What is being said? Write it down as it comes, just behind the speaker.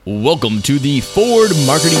Welcome to the Forward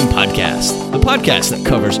Marketing Podcast, the podcast that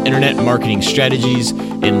covers internet marketing strategies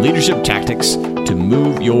and leadership tactics to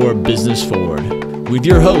move your business forward. With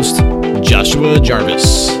your host, Joshua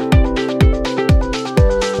Jarvis.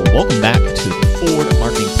 Welcome back to the Forward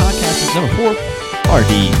Marketing Podcast. It's number 4,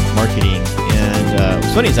 RD Marketing. And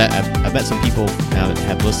what's funny is I've met some people now that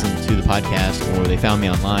have listened to the podcast or they found me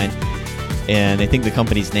online, and they think the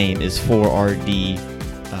company's name is 4RD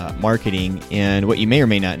Marketing, and what you may or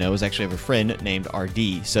may not know is actually I have a friend named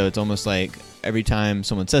RD, so it's almost like every time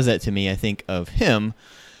someone says that to me, I think of him,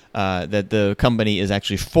 that the company is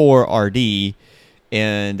actually 4RD,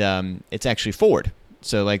 and it's actually forward,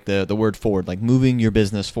 so like the word forward, like moving your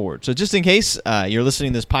business forward. So just in case you're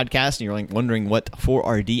listening to this podcast and you're like wondering what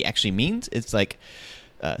 4RD actually means, it's like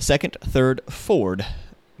second, third, forward,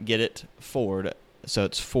 get it, forward, so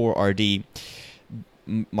it's 4RD.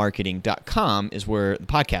 Marketing.com is where the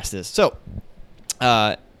podcast is. So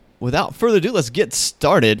without further ado, let's get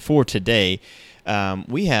started for today.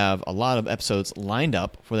 We have a lot of episodes lined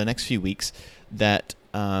up for the next few weeks that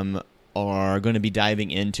are going to be diving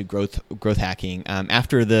into growth hacking.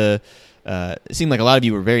 After it seemed like a lot of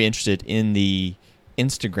you were very interested in the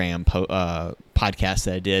Instagram podcast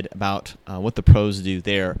that I did about what the pros do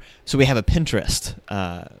there. So we have a Pinterest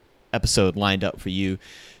episode lined up for you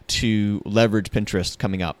to leverage Pinterest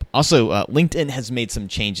coming up. Also, LinkedIn has made some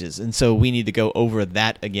changes, and so we need to go over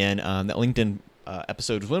that again. That LinkedIn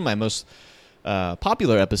episode was one of my most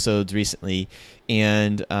popular episodes recently,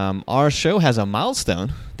 and our show has a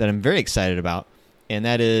milestone that I'm very excited about, and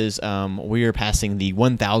that is we are passing the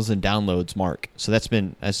 1,000 downloads mark. So that's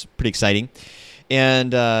pretty exciting.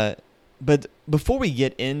 And but before we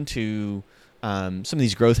get into some of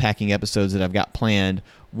these growth hacking episodes that I've got planned,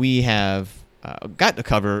 we have got to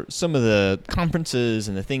cover some of the conferences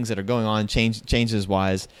and the things that are going on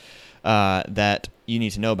changes-wise that you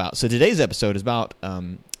need to know about. So today's episode is about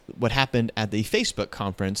what happened at the Facebook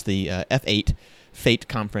conference, the F8 Fate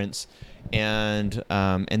conference, and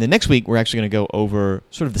then next week we're actually going to go over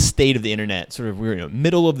sort of the state of the internet. We're in the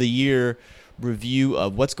middle of the year review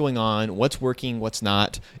of what's going on, what's working, what's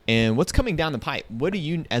not, and what's coming down the pipe. What do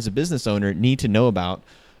you, as a business owner, need to know about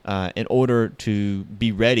in order to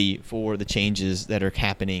be ready for the changes that are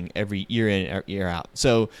happening every year in, year out?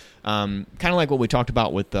 So kind of like what we talked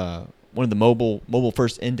about with one of the mobile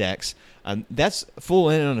first index, that's full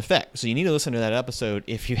in effect. So you need to listen to that episode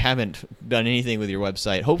if you haven't done anything with your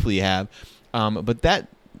website. Hopefully you have. But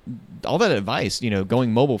all that advice,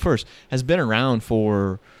 going mobile first, has been around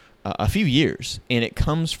for a few years, and it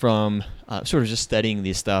comes from sort of just studying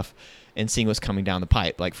this stuff and seeing what's coming down the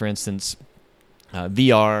pipe. Like, for instance,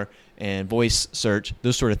 VR and voice search,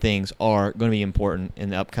 those sort of things are going to be important in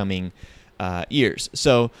the upcoming years.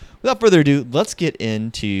 So without further ado, let's get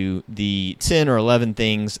into the 10 or 11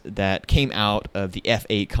 things that came out of the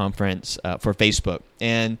F8 conference for Facebook.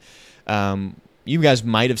 And you guys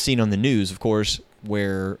might have seen on the news, of course,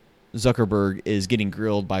 where Zuckerberg is getting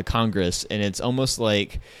grilled by Congress, and it's almost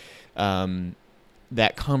like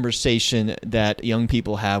that conversation that young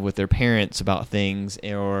people have with their parents about things,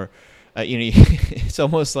 or it's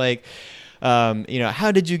almost like,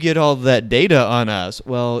 how did you get all that data on us?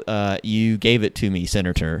 Well, you gave it to me,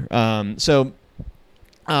 Senator. So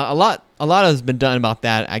a lot has been done about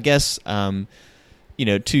that. I guess, to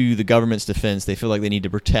the government's defense, they feel like they need to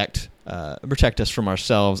protect us from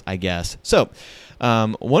ourselves, I guess. So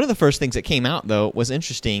one of the first things that came out, though, was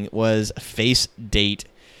face dating,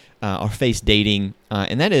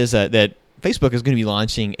 and that is that Facebook is going to be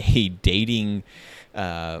launching a dating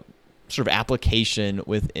sort of application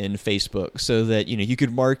within Facebook, so that you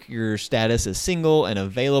could mark your status as single and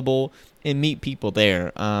available and meet people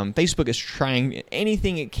there. Facebook is trying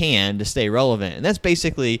anything it can to stay relevant, and that's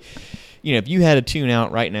basically, if you had to tune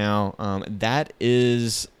out right now, that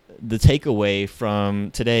is the takeaway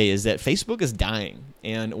from today, is that Facebook is dying,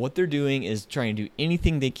 and what they're doing is trying to do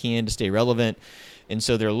anything they can to stay relevant, and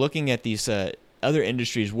so they're looking at these other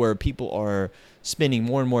industries where people are spending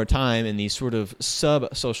more and more time in these sort of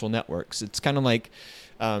sub-social networks. It's kind of like,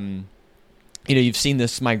 you've seen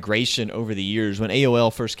this migration over the years. When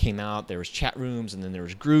AOL first came out, there was chat rooms, and then there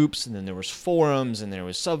was groups, and then there was forums, and there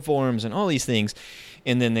was sub-forums, and all these things.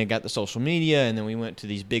 And then they got the social media, and then we went to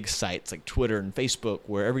these big sites like Twitter and Facebook,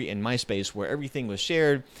 and MySpace, where everything was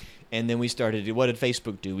shared. And then what did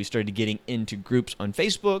Facebook do? We started getting into groups on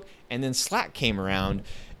Facebook, and then Slack came around,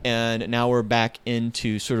 and now we're back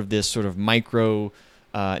into sort of this sort of micro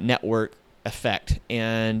network effect.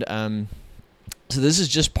 And so this is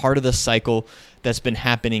just part of the cycle that's been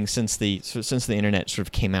happening since the internet sort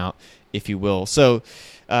of came out, if you will. So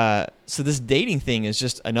So this dating thing is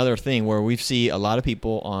just another thing where we see a lot of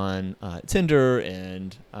people on Tinder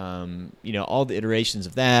and all the iterations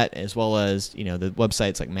of that, as well as the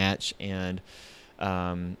websites like Match and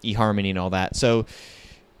eHarmony and all that. So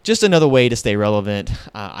just another way to stay relevant.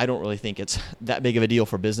 I don't really think it's that big of a deal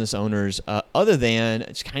for business owners, other than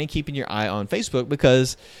just kind of keeping your eye on Facebook,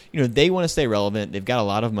 because they want to stay relevant. They've got a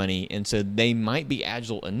lot of money, and so they might be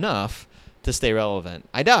agile enough to stay relevant.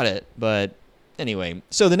 I doubt it, but anyway.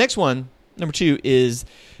 So the next one, number 2, is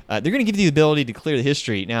they're going to give you the ability to clear the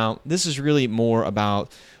history. Now, this is really more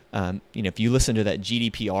about if you listen to that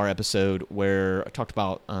GDPR episode where I talked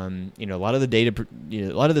about a lot of the data,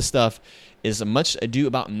 a lot of this stuff is much ado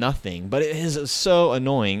about nothing, but it is so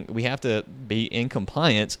annoying. We have to be in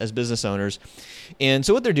compliance as business owners. And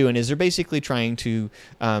so what they're doing is they're basically trying to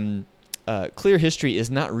clear history is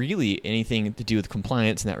not really anything to do with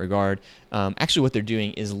compliance in that regard. Actually, what they're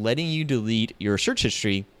doing is letting you delete your search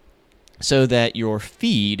history so that your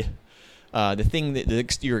feed, the thing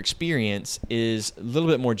that your experience, is a little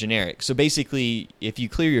bit more generic. So basically, if you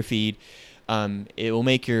clear your feed, it will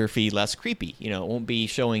make your feed less creepy. It won't be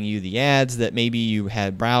showing you the ads that maybe you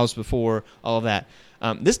had browsed before, all of that.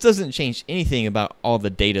 This doesn't change anything about all the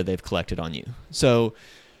data they've collected on you. So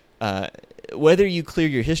whether you clear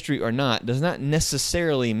your history or not does not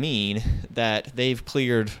necessarily mean that they've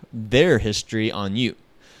cleared their history on you.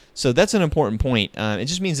 So that's an important point. It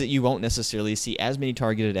just means that you won't necessarily see as many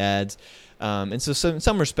targeted ads. And so in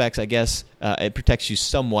some respects, I guess, it protects you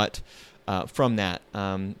somewhat from that.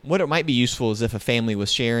 What it might be useful is if a family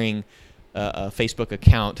was sharing a Facebook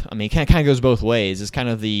account. I mean, it kind of goes both ways. It's kind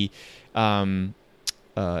of the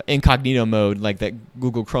incognito mode like that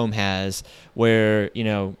Google Chrome has, where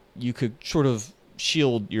you could sort of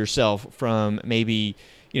shield yourself from maybe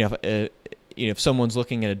if someone's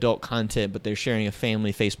looking at adult content but they're sharing a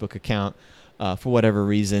family Facebook account for whatever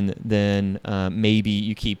reason, then maybe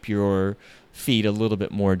you keep your feed a little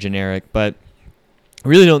bit more generic. But I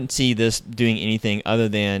really don't see this doing anything other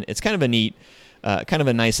than it's kind of a neat, kind of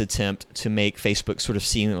a nice attempt to make Facebook sort of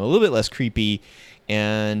seem a little bit less creepy.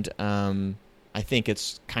 And I think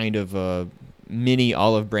it's kind of a mini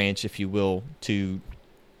olive branch, if you will,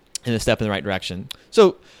 in a step in the right direction.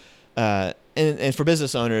 So, and for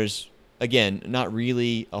business owners, again, not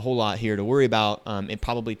really a whole lot here to worry about. It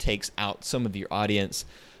probably takes out some of your audience,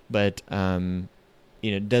 but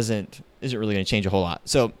isn't really going to change a whole lot.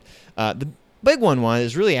 So the big one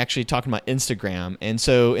is really actually talking about Instagram. And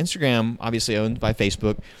so Instagram, obviously owned by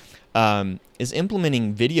Facebook, is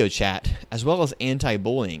implementing video chat as well as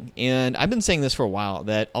anti-bullying. And I've been saying this for a while,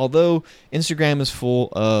 that although Instagram is full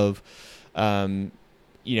of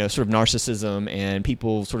sort of narcissism and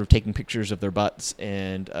people sort of taking pictures of their butts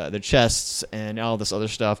and their chests and all this other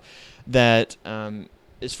stuff, that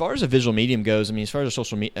as far as a visual medium goes, I mean, as far as a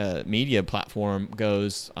social media platform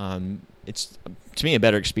goes, it's, to me, a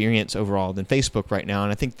better experience overall than Facebook right now.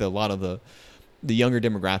 And I think a lot of the younger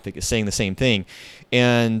demographic is saying the same thing.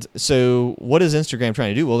 And so what is Instagram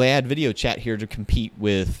trying to do? Well, they add video chat here to compete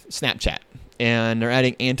with Snapchat. And they're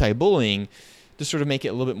adding anti-bullying to sort of make it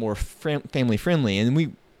a little bit more family friendly. And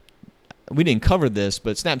we didn't cover this,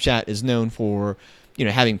 but Snapchat is known for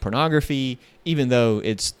having pornography, even though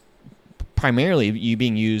it's primarily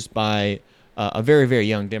being used by a very, very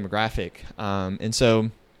young demographic. And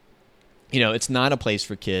so it's not a place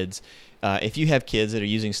for kids. If you have kids that are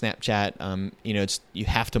using Snapchat, you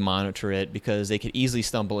have to monitor it, because they could easily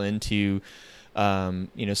stumble into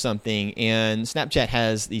something. And Snapchat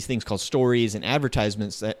has these things called stories and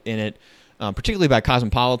advertisements in it, particularly by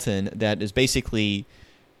Cosmopolitan, that is basically,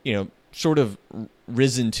 sort of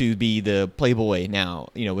risen to be the Playboy now,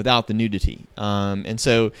 without the nudity. And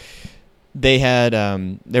so they had,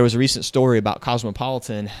 there was a recent story about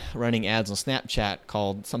Cosmopolitan running ads on Snapchat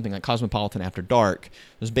called something like Cosmopolitan After Dark.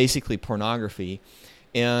 It was basically pornography.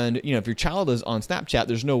 And, if your child is on Snapchat,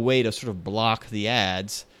 there's no way to sort of block the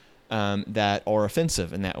ads that are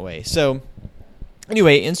offensive in that way. So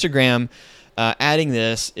anyway, Instagram adding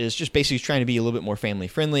this is just basically trying to be a little bit more family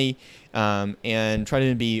friendly, and trying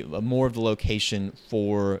to be more of the location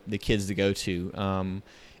for the kids to go to. I've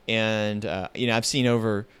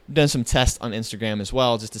done some tests on Instagram as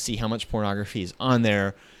well, just to see how much pornography is on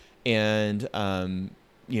there. And,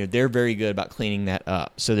 they're very good about cleaning that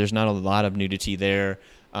up. So there's not a lot of nudity there.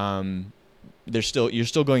 You're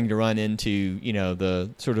still going to run into, the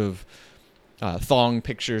sort of thong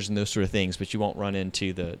pictures and those sort of things, but you won't run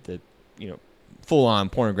into the full-on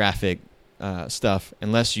pornographic stuff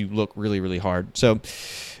unless you look really, really hard. So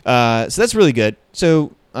that's really good.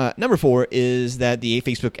 So number 4 is that the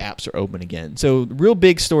Facebook apps are open again. So the real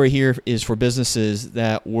big story here is for businesses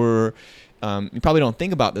that were you probably don't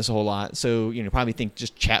think about this a whole lot. So, probably think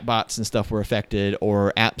just chatbots and stuff were affected,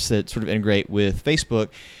 or apps that sort of integrate with Facebook.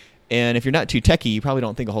 And if you're not too techy, you probably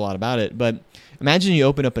don't think a whole lot about it. But imagine you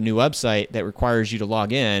open up a new website that requires you to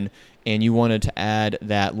log in, and you wanted to add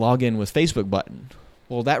that login with Facebook button.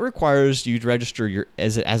 Well, that requires you to register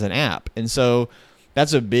as an app. And so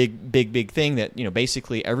that's a big thing that,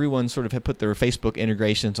 basically everyone sort of had put their Facebook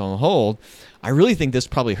integrations on hold. I really think this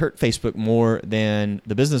probably hurt Facebook more than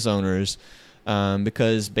the business owners,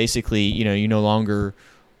 because basically, you no longer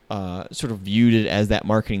sort of viewed it as that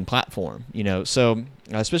marketing platform, So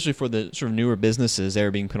especially for the sort of newer businesses,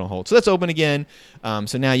 they're being put on hold. So that's open again.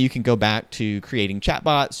 So now you can go back to creating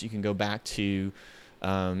chatbots. You can go back to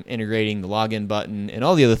integrating the login button and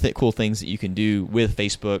all the other cool things that you can do with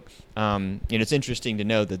Facebook. It's interesting to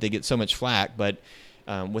know that they get so much flack, but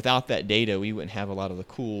without that data, we wouldn't have a lot of the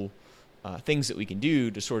cool things that we can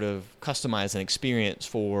do to sort of customize an experience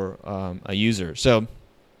for a user. So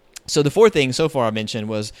the fourth thing so far I mentioned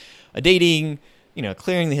was dating,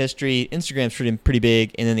 clearing the history. Instagram's pretty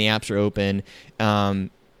big, and then the apps are open.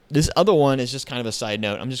 This other one is just kind of a side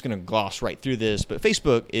note. I'm just going to gloss right through this, but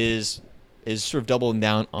Facebook is sort of doubling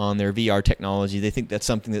down on their VR technology. They think that's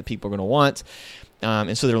something that people are going to want.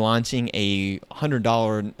 And so they're launching a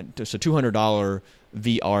 $200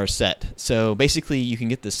 VR set. So basically you can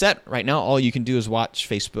get the set right now. All you can do is watch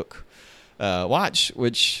Facebook Watch,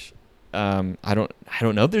 which I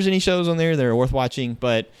don't know if there's any shows on there that are worth watching,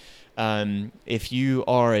 but if you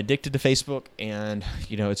are addicted to Facebook and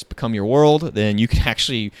it's become your world, then you can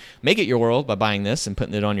actually make it your world by buying this and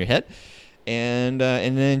putting it on your head. And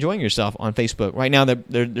then enjoying yourself on Facebook. Right now,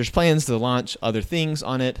 there's plans to launch other things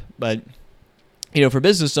on it, but for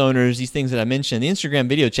business owners, these things that I mentioned, the Instagram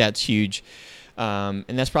video chat's huge, and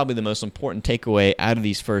that's probably the most important takeaway out of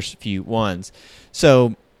these first few ones.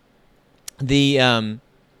 So the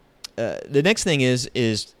next thing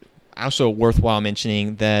is also worthwhile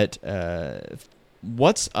mentioning that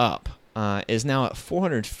WhatsApp is now at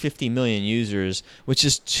 450 million users, which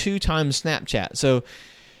is 2 times Snapchat. So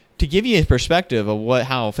to give you a perspective of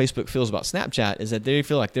how Facebook feels about Snapchat is that they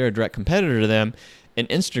feel like they're a direct competitor to them in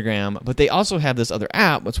Instagram, but they also have this other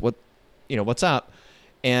app, WhatsApp,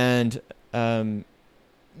 and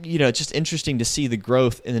it's just interesting to see the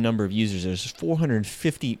growth in the number of users. There's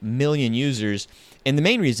 450 million users, and the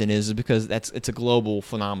main reason is because it's a global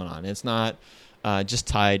phenomenon. It's not just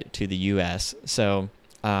tied to the U.S. So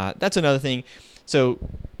that's another thing. So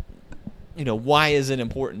why is it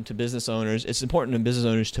important to business owners? It's important to business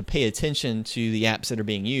owners to pay attention to the apps that are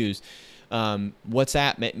being used.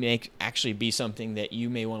 WhatsApp may actually be something that you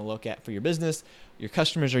may want to look at for your business. Your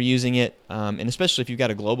customers are using it, and especially if you've got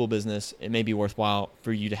a global business, it may be worthwhile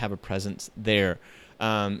for you to have a presence there.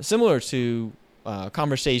 Similar to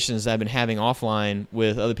conversations that I've been having offline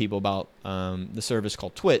with other people about the service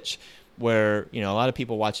called Twitch, where a lot of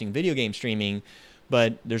people watching video game streaming,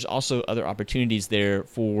 but there's also other opportunities there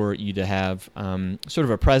for you to have sort of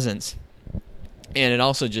a presence. And it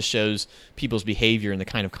also just shows people's behavior and the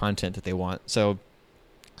kind of content that they want. So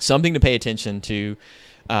something to pay attention to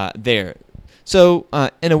there. So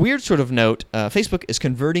in a weird sort of note, Facebook is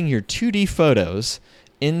converting your 2D photos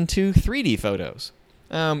into 3D photos.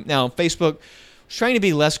 Now, Facebook is trying to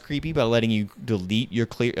be less creepy by letting you delete your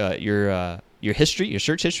history, your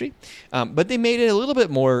search history, but they made it a little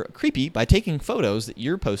bit more creepy by taking photos that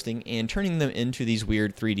you're posting and turning them into these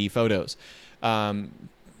weird 3D photos.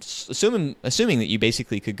 Assuming that you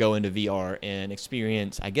basically could go into VR and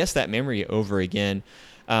experience, I guess, that memory over again.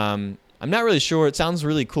 I'm not really sure. It sounds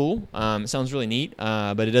really cool. It sounds really neat,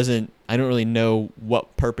 but it doesn't. I don't really know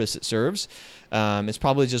what purpose it serves. It's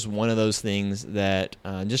probably just one of those things that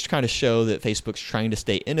just kind of show that Facebook's trying to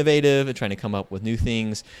stay innovative and trying to come up with new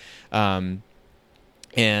things. And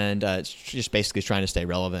it's just basically trying to stay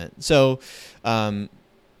relevant. So,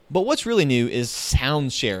 but what's really new is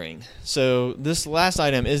sound sharing. So this last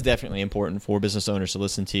item is definitely important for business owners to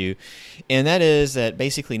listen to, and that is that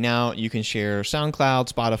basically now you can share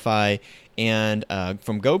SoundCloud, Spotify, and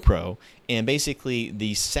from GoPro, and basically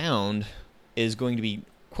the sound is going to be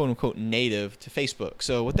quote-unquote native to Facebook.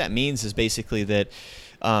 So what that means is basically that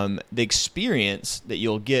the experience that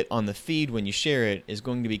you'll get on the feed when you share it is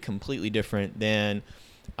going to be completely different than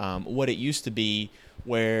what it used to be,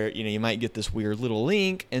 where you might get this weird little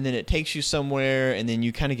link and then it takes you somewhere and then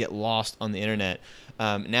you kind of get lost on the internet.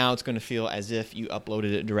 Now it's going to feel as if you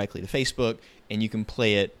uploaded it directly to Facebook and you can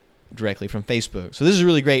play it directly from Facebook. So this is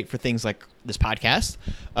really great for things like this podcast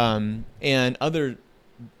and other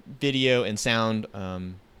video and sound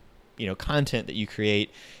content that you create,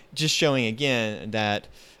 just showing again that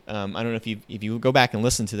I don't know if you go back and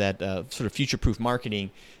listen to that sort of future-proof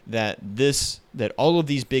marketing, that all of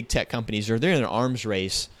these big tech companies they're in an arms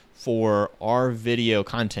race for our video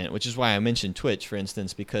content, which is why I mentioned Twitch, for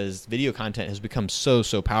instance, because video content has become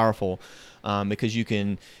so powerful, because you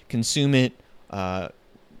can consume it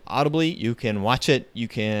audibly, you can watch it, you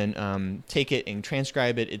can take it and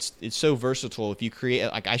transcribe it. It's so versatile. If you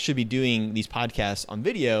create, like I should be doing these podcasts on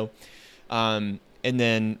video, and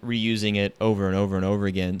then reusing it over and over and over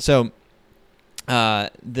again. So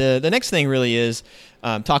the next thing really is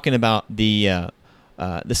talking about the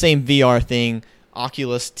same VR thing,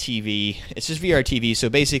 Oculus TV. It's just VR TV. So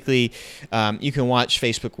basically, you can watch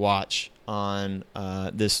Facebook Watch on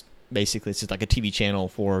this. Basically, it's just like a TV channel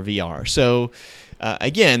for VR. So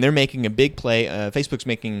again, they're making a big play. Facebook's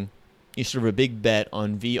making sort of a big bet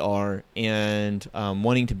on VR and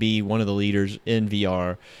wanting to be one of the leaders in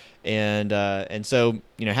VR. And so,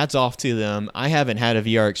 hats off to them. I haven't had a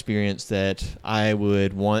VR experience that I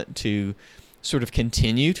would want to sort of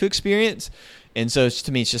continue to experience. And so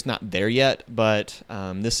to me, it's just not there yet. But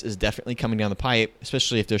this is definitely coming down the pipe,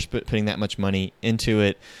 especially if they're putting that much money into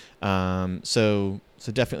it. So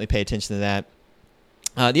definitely pay attention to that.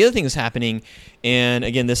 The other thing that's happening, and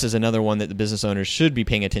again, this is another one that the business owners should be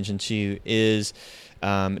paying attention to, is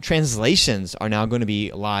translations are now going to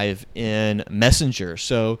be live in Messenger.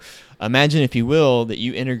 So imagine, if you will, that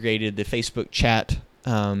you integrated the Facebook chat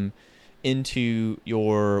into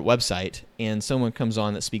your website, and someone comes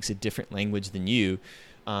on that speaks a different language than you.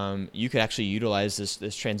 You could actually utilize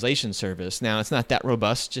this translation service. Now, it's not that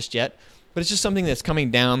robust just yet, but it's just something that's coming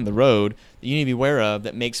down the road that you need to be aware of,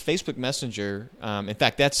 that makes Facebook Messenger. In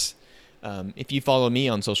fact, that's if you follow me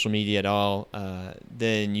on social media at all,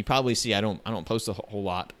 then you probably see I don't post a whole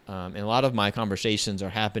lot, and a lot of my conversations are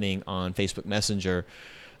happening on Facebook Messenger,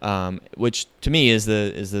 which to me is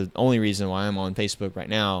the only reason why I'm on Facebook right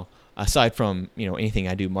now, aside from anything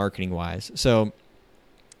I do marketing wise. So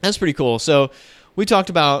that's pretty cool. So we talked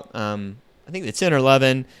about I think the 10 or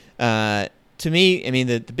 11. To me, I mean,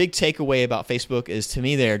 the big takeaway about Facebook is, to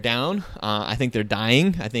me, they're down. I think they're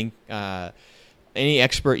dying. I think any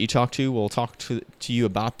expert you talk to will talk to you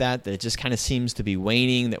about that it just kind of seems to be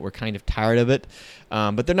waning, that we're kind of tired of it.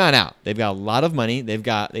 But they're not out. They've got a lot of money.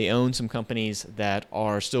 They own some companies that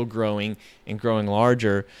are still growing and growing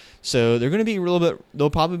larger. So they're going to be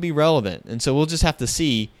they'll probably be relevant. And so we'll just have to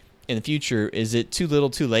see in the future, is it too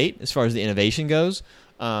little too late as far as the innovation goes?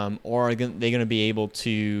 Or are they going to be able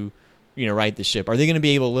to right the ship? Are they going to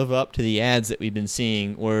be able to live up to the ads that we've been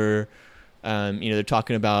seeing where, they're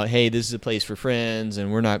talking about, hey, this is a place for friends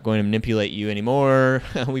and we're not going to manipulate you anymore.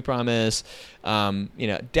 We promise.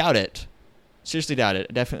 Doubt it. Seriously doubt it.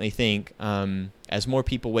 I definitely think as more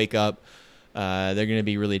people wake up, they're going to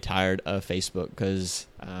be really tired of Facebook, because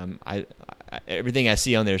everything I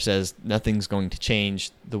see on there says nothing's going to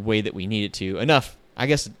change the way that we need it to. Enough, I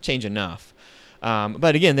guess, change enough.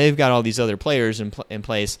 But again, they've got all these other players in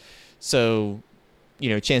place. So,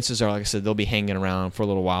 chances are, like I said, they'll be hanging around for a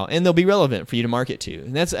little while, and they'll be relevant for you to market to.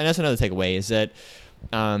 And that's another takeaway, is that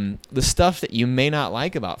the stuff that you may not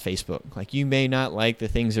like about Facebook, like you may not like the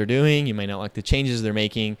things they're doing, you may not like the changes they're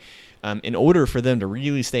making. In order for them to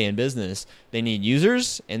really stay in business, they need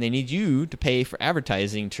users, and they need you to pay for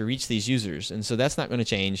advertising to reach these users. And so that's not going to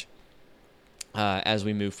change as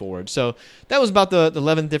we move forward. So that was about the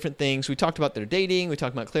 11 different things. We talked about their dating. We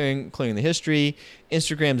talked about clearing the history.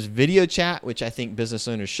 Instagram's video chat, which I think business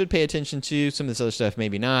owners should pay attention to. Some of this other stuff,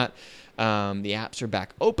 maybe not. The apps are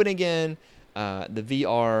back open again. The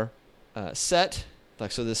VR set.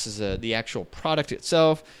 So this is the actual product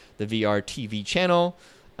itself. The VR TV channel.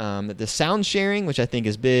 The sound sharing, which I think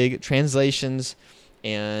is big. Translations.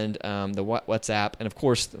 And the WhatsApp. And, of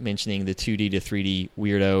course, mentioning the 2D to 3D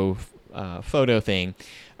weirdo photo thing.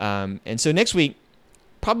 And so next week,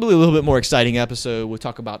 probably a little bit more exciting episode. We'll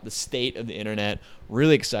talk about the state of the internet.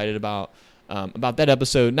 Really excited about that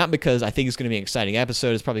episode, not because I think it's going to be an exciting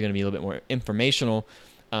episode. It's probably going to be a little bit more informational,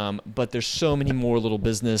 but there's so many more little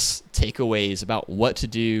business takeaways about what to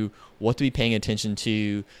do, what to be paying attention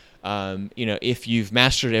to. If you've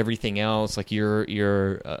mastered everything else, like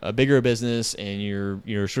you're a bigger business and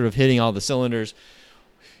you're sort of hitting all the cylinders,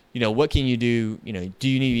 what can you do? Do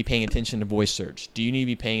you need to be paying attention to voice search? Do you need to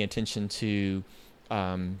be paying attention to,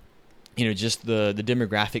 just the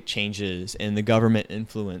demographic changes and the government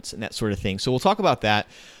influence and that sort of thing? So we'll talk about that.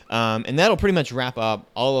 And that'll pretty much wrap up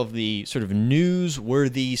all of the sort of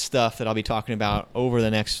newsworthy stuff that I'll be talking about over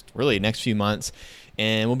the next few months.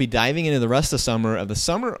 and we'll be diving into the rest of the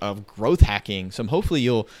summer of growth hacking. So hopefully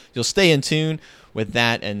you'll stay in tune with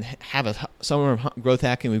that and have a summer of growth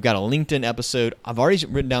hacking. We've got a LinkedIn episode. I've already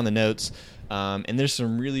written down the notes, and there's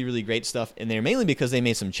some really, really great stuff in there, mainly because they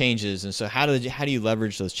made some changes. And so how do you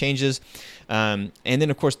leverage those changes? And then,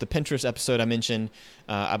 of course, the Pinterest episode I mentioned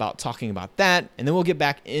about talking about that. And then we'll get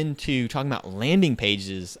back into talking about landing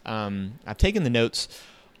pages. I've taken the notes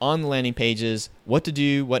on the landing pages, what to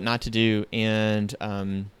do, what not to do.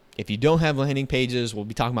 And if you don't have landing pages, we'll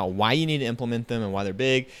be talking about why you need to implement them and why they're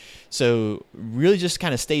big. So really just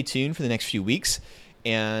kind of stay tuned for the next few weeks.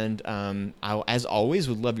 And I, as always,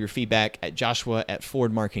 would love your feedback at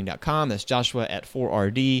joshua@forwardmarketing.com. That's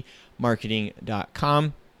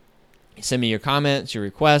joshua@4rdmarketing.com. Send me your comments, your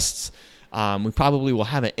requests. We probably will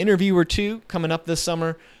have an interview or two coming up this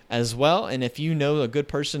summer as well. And if you know a good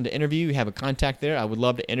person to interview, you have a contact there, I would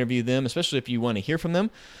love to interview them, especially if you want to hear from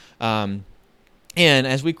them. And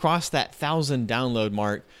as we cross that 1,000 download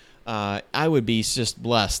mark, I would be just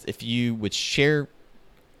blessed if you would share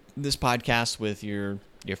this podcast with your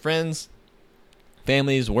friends,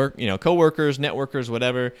 families, coworkers, networkers,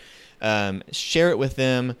 whatever. Share it with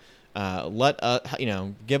them.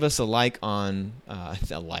 Give us a like on I'm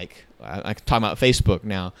talking about Facebook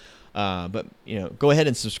now. But go ahead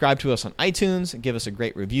and subscribe to us on iTunes and give us a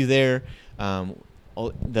great review there. The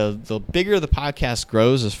bigger the podcast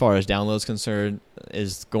grows as far as downloads concerned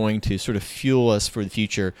is going to sort of fuel us for the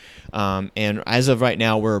future. And as of right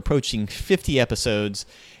now, we're approaching 50 episodes,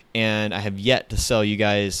 and I have yet to sell you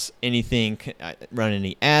guys anything, run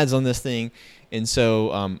any ads on this thing. And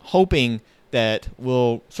so hoping that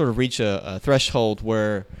we'll sort of reach a threshold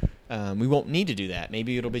where we won't need to do that.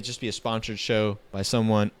 Maybe it'll just be a sponsored show by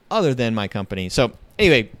someone other than my company. So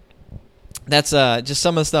anyway, that's just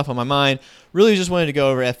some of the stuff on my mind. Really just wanted to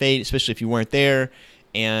go over F8, especially if you weren't there,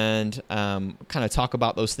 and kind of talk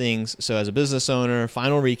about those things. So as a business owner,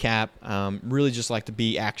 final recap, really just like to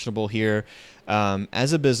be actionable here.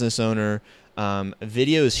 As a business owner,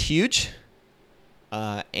 video is huge,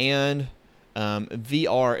 and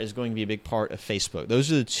VR is going to be a big part of Facebook.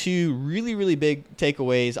 Those are the two really, really big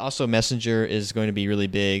takeaways. Also, Messenger is going to be really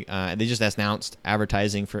big. They just announced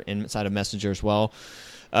advertising for inside of Messenger as well.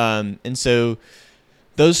 And so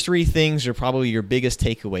those three things are probably your biggest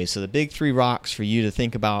takeaways. So the big three rocks for you to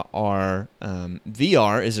think about are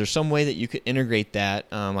VR. Is there some way that you could integrate that?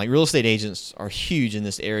 Like real estate agents are huge in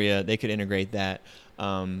this area. They could integrate that.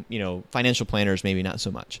 Financial planners, maybe not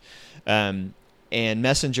so much. And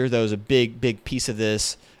Messenger, though, is a big, big piece of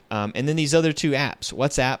this. And then these other two apps,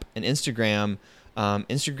 WhatsApp and Instagram.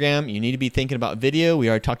 Instagram, you need to be thinking about video. We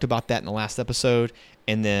already talked about that in the last episode.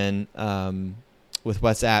 And then with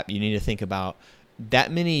WhatsApp, you need to think about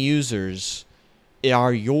that many users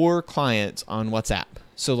are your clients on WhatsApp.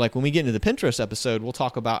 So like when we get into the Pinterest episode, we'll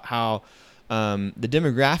talk about how the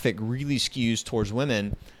demographic really skews towards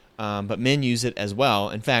women, but men use it as well.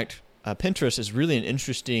 In fact, Pinterest is really an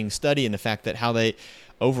interesting study in the fact that how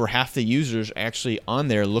over half the users are actually on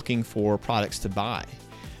there looking for products to buy.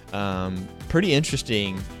 Pretty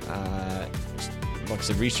interesting, like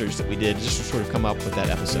some research that we did just to sort of come up with that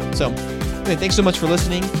episode. So anyway, thanks so much for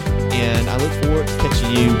listening, and I look forward to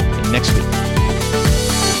catching you next week.